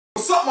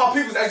What's up, my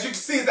peoples? As you can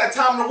see, it's that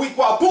time of the week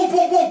while boom,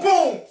 boom, boom, boom,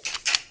 boom!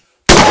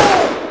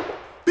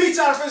 Beach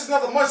out to finish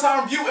another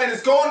Munchtime review, and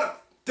it's going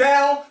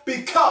down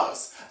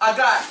because I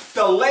got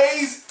the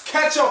Lay's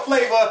ketchup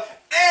flavor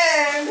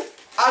and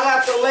I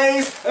got the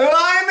Lay's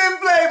lemon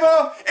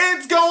flavor.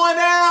 It's going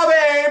down,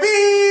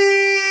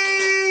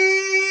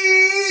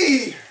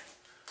 baby!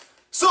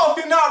 So if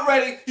you're not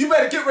ready, you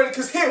better get ready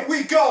because here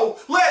we go.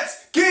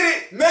 Let's get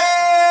it,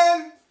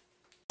 man!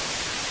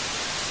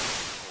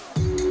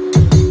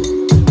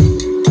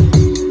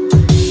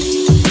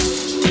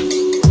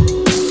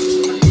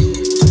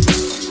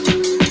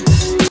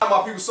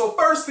 My people, so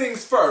first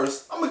things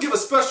first, I'm gonna give a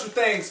special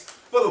thanks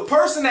for the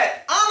person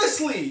that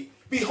honestly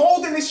be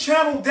holding this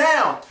channel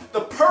down.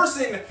 The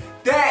person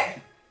that,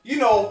 you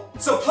know,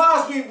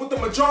 supplies me with the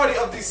majority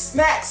of these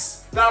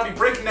snacks that I'll be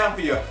breaking down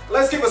for you.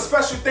 Let's give a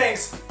special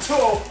thanks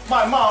to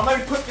my mom. Let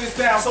me put this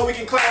down so we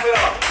can clap it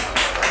up.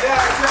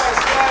 Yes, yes,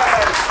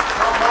 yes.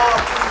 My mom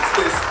keeps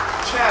this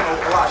channel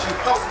alive. She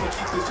helps me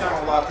keep this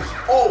channel alive because she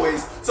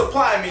always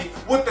supply me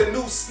with the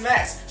new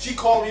snacks. She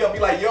called me up, be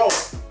like, yo,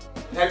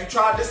 have you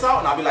tried this out?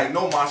 And I'll be like,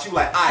 no, mom. She be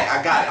like, alright,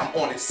 I got it, I'm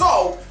on it.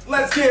 So,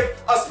 let's give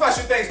a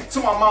special thanks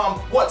to my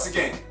mom once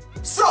again.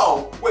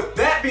 So, with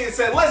that being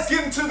said, let's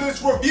get into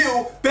this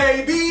review,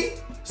 baby.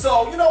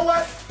 So, you know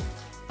what?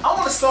 I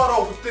want to start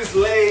off with this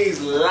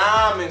Lay's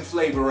lemon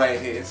flavor right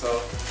here.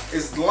 So,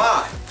 it's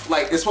lime.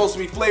 Like, it's supposed to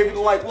be flavored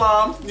like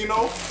lime, you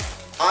know?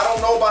 I don't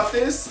know about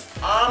this.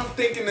 I'm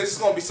thinking this is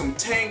going to be some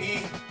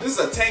tangy. This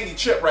is a tangy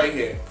chip right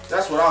here.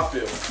 That's what I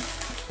feel.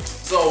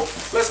 So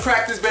let's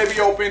crack this baby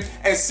open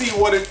and see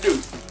what it do.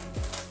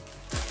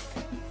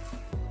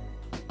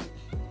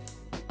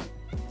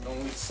 Don't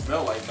really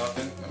smell like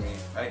nothing. I mean,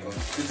 I ain't gonna.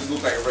 It just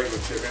looks like a regular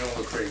chip. It don't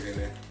look crazy in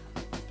there.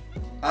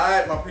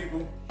 Alright, my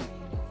people.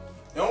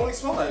 It don't really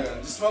smell like that.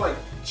 It just smell like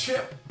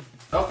chip.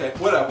 Okay,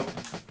 whatever.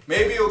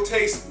 Maybe it'll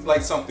taste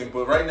like something,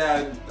 but right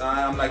now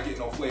I'm not getting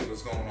no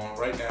flavors going on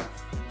right now.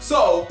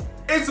 So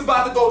it's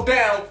about to go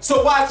down.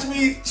 So watch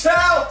me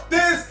chow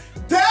this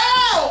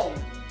down.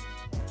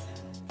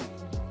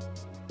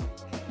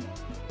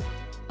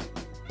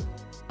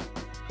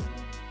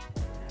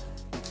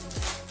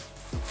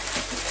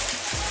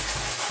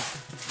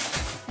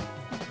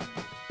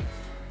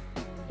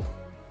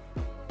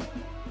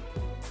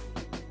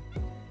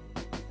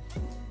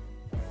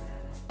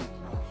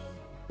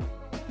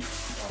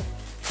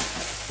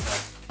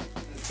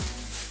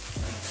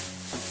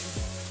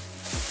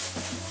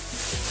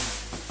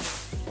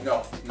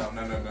 No, no,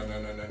 no, no, no, no,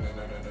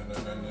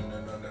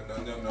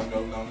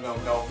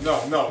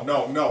 no,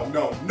 no, no,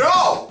 no,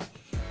 no!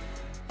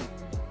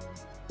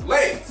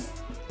 Lay's,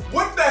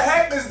 what the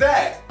heck is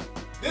that?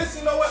 This,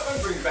 you know what? Let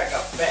me bring it back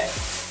up back.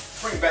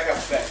 Bring it back up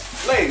back.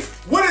 Lay's,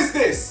 what is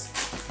this?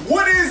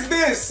 What is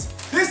this?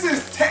 This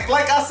is,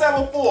 like I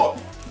said before,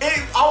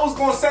 I was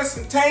gonna say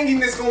some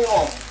tanginess going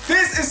on.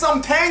 This is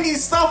some tangy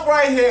stuff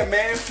right here,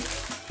 man.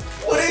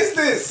 What is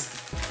this?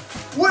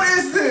 What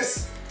is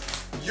this?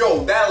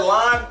 Yo, that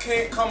lime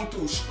can't come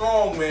through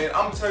strong, man.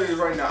 I'm telling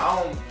you right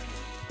now,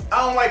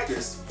 I don't like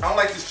this. I don't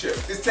like this chip.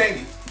 It's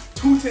tangy.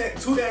 Too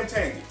damn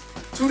tangy.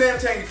 Too damn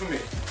tangy for me.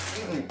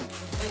 I'm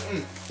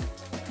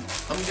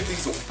gonna give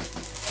these a.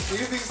 I'm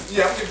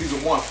gonna give these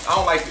a 1. I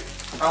don't like it.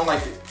 I don't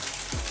like it.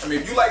 I mean,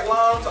 if you like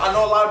limes, I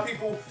know a lot of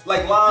people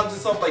like limes and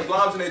stuff, like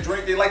limes in their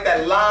drink. They like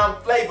that lime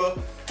flavor.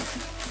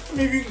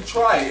 Maybe you can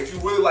try it if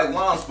you really like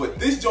limes, but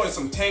this joint's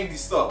some tangy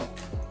stuff.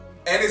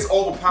 And it's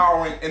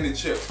overpowering in the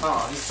chip.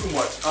 It's too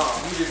much.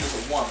 I'm gonna give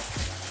this a 1.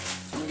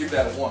 I'm gonna give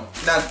that a 1.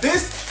 Now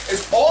this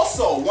is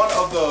also one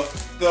of the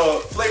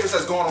flavors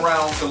that's going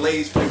around, the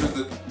Lay's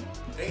flavors.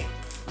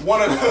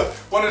 One of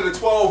the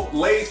 12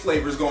 Lay's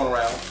flavors going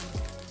around.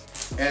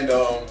 And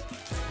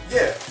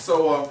yeah,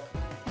 so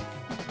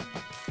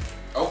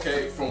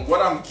okay, from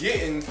what I'm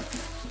getting,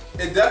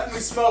 it definitely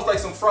smells like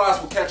some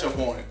fries with ketchup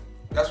on it.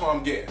 That's what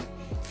I'm getting.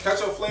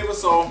 Ketchup flavor,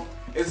 so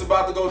it's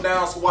about to go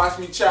down, so watch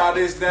me chow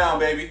this down,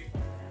 baby.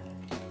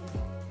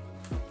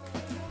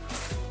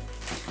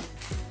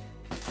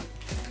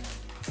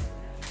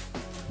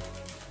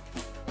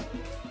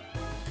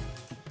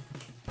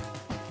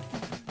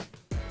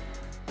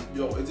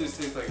 Yo, it just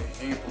tastes like a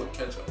handful of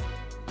ketchup.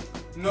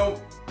 No,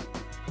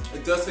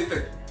 it does taste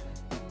like,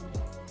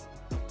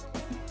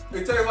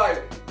 it tastes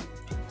like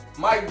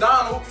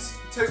McDonald's.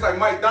 It tastes like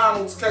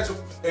McDonald's ketchup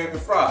and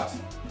fries.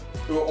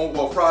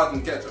 Well, fries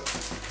and ketchup.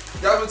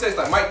 That's what it tastes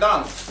like,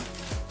 McDonald's.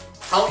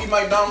 I don't eat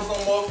McDonald's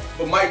no more,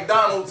 but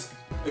McDonald's,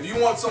 if you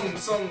want something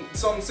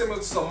similar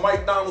to some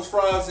McDonald's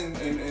fries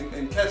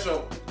and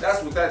ketchup,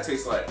 that's what that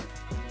tastes like.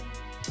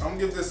 I'm gonna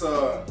give this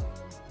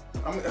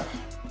I'm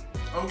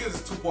gonna give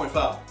this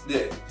 2.5.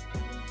 Yeah.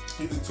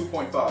 Give this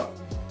 2.5.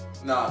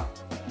 Nah.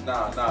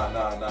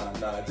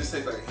 It just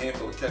tastes like a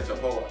handful of ketchup.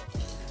 Hold on.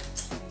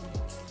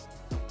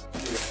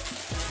 Yeah.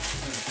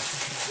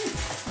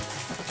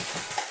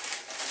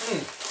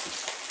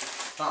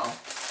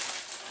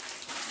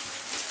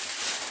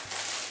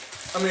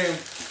 I mean,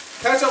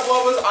 ketchup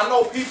lovers, I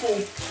know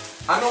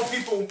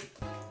people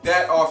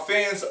that are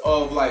fans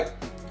of like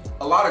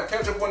a lot of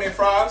ketchup on their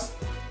fries.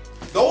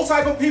 Those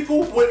type of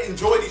people would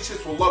enjoy these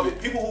chips, will love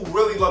it. People who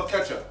really love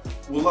ketchup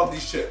will love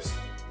these chips.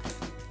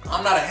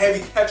 I'm not a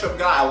heavy ketchup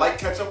guy. I like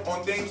ketchup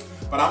on things,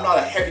 but I'm not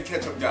a heavy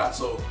ketchup guy.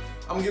 So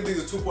I'm gonna give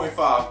these a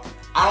 2.5.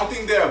 I don't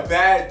think they're a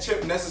bad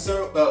chip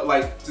necessarily,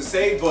 like to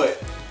say,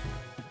 but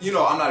you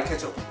know, I'm not a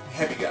ketchup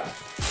heavy guy.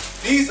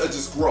 These are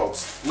just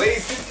gross.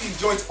 Lay's, get these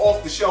joints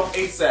off the shelf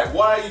ASAP.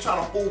 Why are you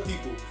trying to fool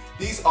people?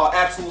 These are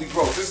absolutely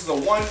gross. This is a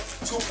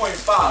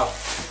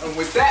 2.5. And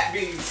with that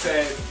being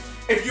said,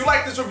 if you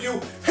like this review,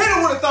 hit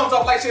it with a thumbs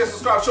up, like, share,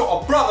 subscribe, show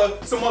a brother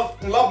some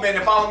love, man,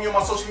 and follow me on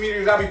my social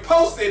media that will be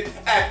posted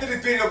after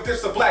this video of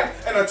Dish to Black.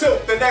 And until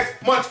the next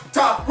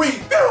Munchtime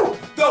review,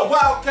 the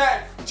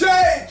Wildcat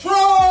J. Troy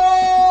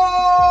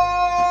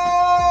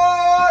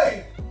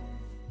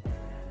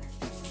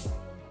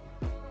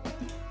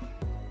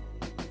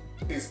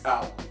is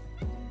out.